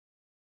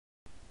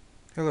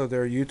Hello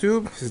there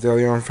YouTube, this is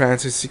Delion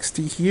Francis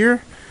 60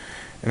 here,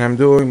 and I'm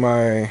doing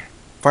my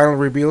final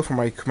reveal for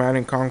my Command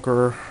and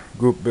Conquer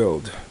group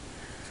build.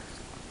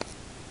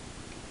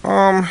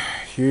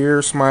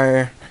 Here's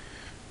my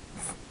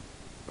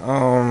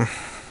um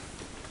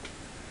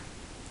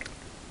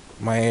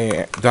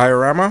my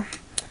diorama.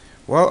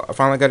 Well, I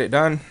finally got it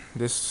done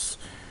this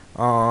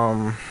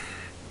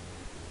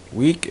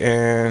week,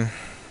 and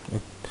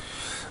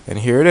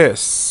here it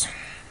is.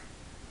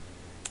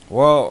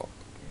 Well,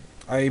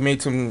 I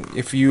made some.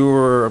 If you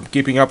were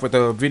keeping up with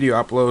the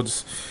video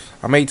uploads,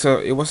 I made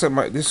some. It wasn't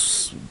my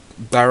this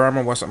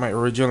diorama wasn't my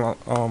original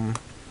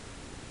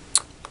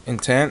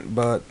intent,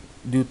 but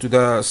due to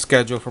the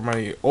schedule for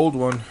my old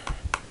one,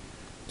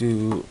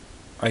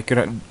 I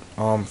couldn't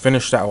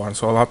finish that one,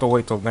 so I'll have to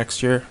wait till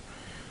next year.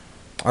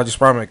 I'll just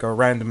probably make a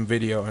random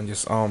video and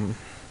just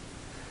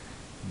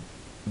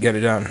get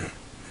it done.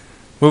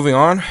 Moving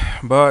on,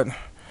 but I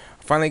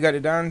finally got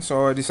it done,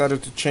 so I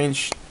decided to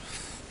change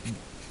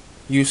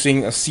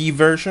using a C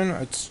version.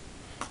 It's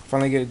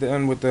finally get it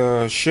done with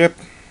the ship.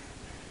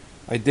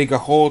 I dig a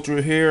hole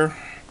through here.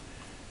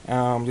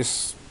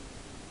 Just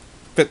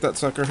fit that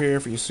sucker here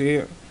if you see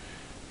it.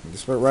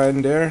 Just put it right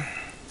in there.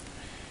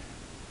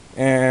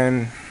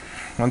 And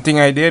one thing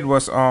I did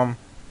was I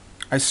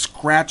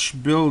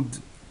scratch build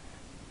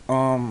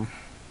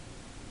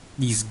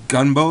these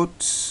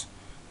gunboats,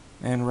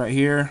 and right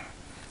here,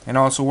 and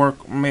also work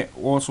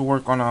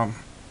on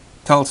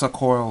Telsa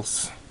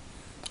coils.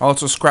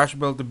 Also scratch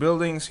built the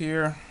buildings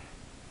here,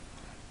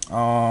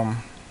 and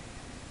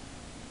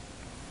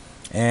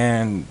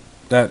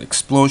that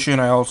explosion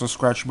I also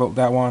scratch built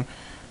that one.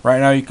 Right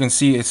now you can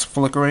see it's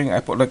flickering. I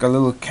put like a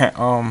little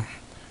candle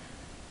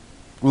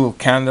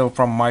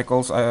from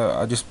Michael's.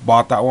 I just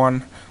bought that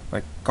one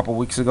like a couple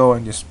weeks ago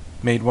and just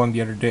made one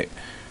the other day,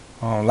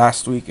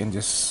 last week, and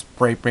just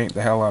spray paint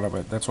the hell out of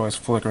it. That's why it's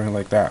flickering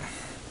like that.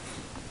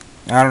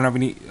 I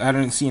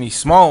didn't see any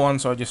small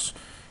ones, so I just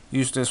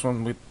used this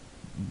one with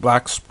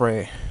black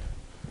spray.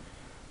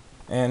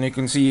 And you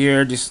can see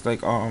here just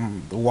like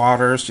the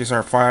waters just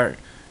are fire.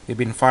 They've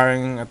been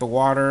firing at the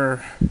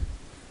water,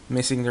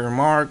 missing their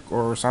mark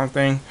or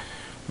something.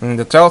 And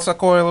the Telsa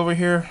coil over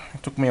here,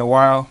 it took me a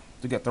while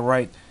to get the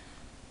right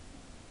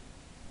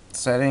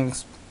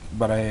settings,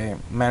 but I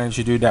managed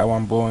to do that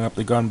one, blowing up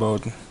the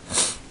gunboat.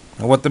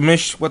 And what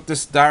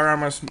this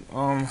diorama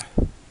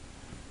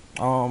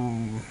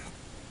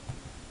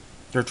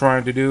they're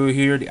trying to do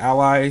here, the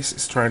Allies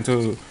is trying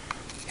to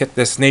hit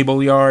this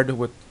naval yard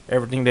with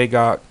everything they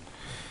got.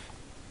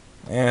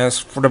 As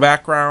for the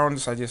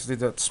backgrounds, I just did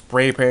that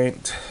spray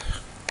paint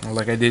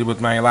like I did with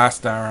my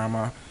last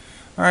diorama.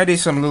 I did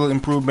some little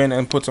improvement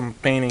and put some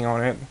painting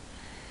on it,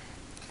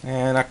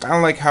 and I kind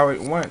of like how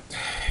it went.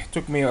 It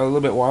took me a little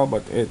bit while,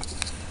 but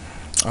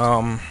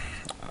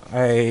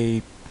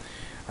I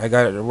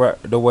got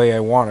it the way I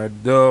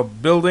wanted. The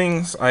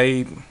buildings,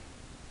 I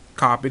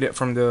copied it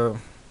from the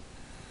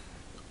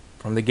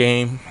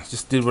game.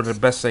 Just did what the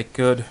best I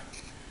could.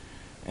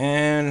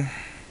 And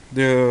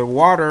the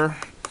water,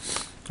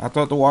 I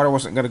thought the water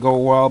wasn't gonna go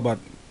well, but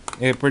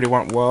it pretty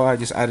went well. I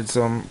just added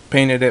some,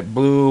 painted it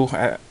blue,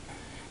 painted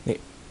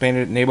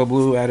it naval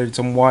blue, added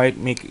some white,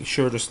 making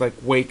sure there's like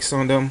wakes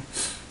on them,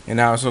 and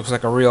now it looks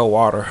like a real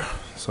water.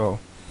 So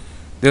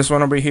this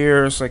one over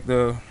here is like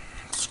the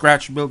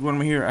scratch build one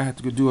over here. I had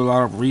to go do a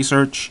lot of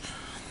research.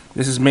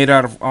 This is made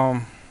out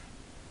of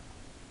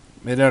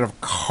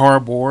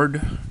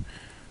cardboard,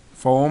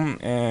 foam,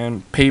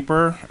 and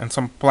paper, and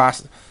some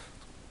plastic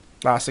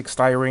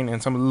styrene,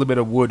 and some little bit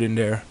of wood in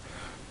there.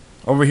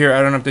 Over here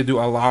I don't have to do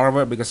a lot of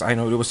it because I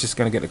know it was just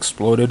gonna get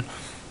exploded,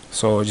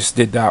 so I just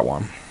did that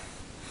one.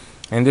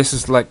 And this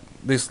is like,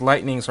 these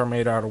lightnings are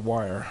made out of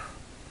wire.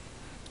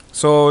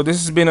 So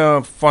this has been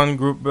a fun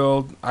group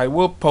build. I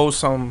will post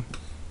some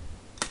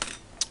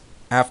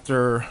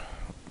after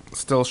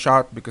still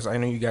shot because I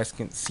know you guys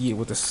can see it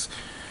with this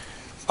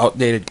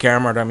outdated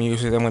camera that I'm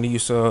using. I'm gonna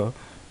use a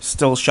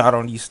still shot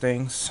on these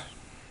things.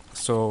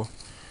 So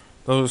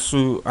those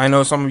who, I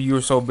know some of you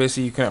are so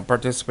busy you can't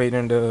participate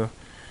in the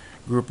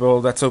group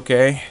build. That's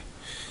okay.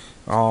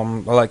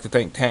 I'd like to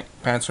thank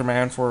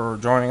Panzerman for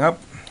joining up.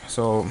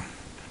 So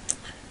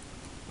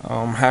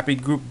happy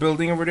group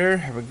building over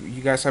there.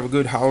 You guys have a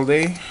good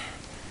holiday.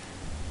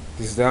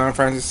 This is Delion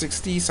Francis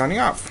 60 signing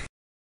off.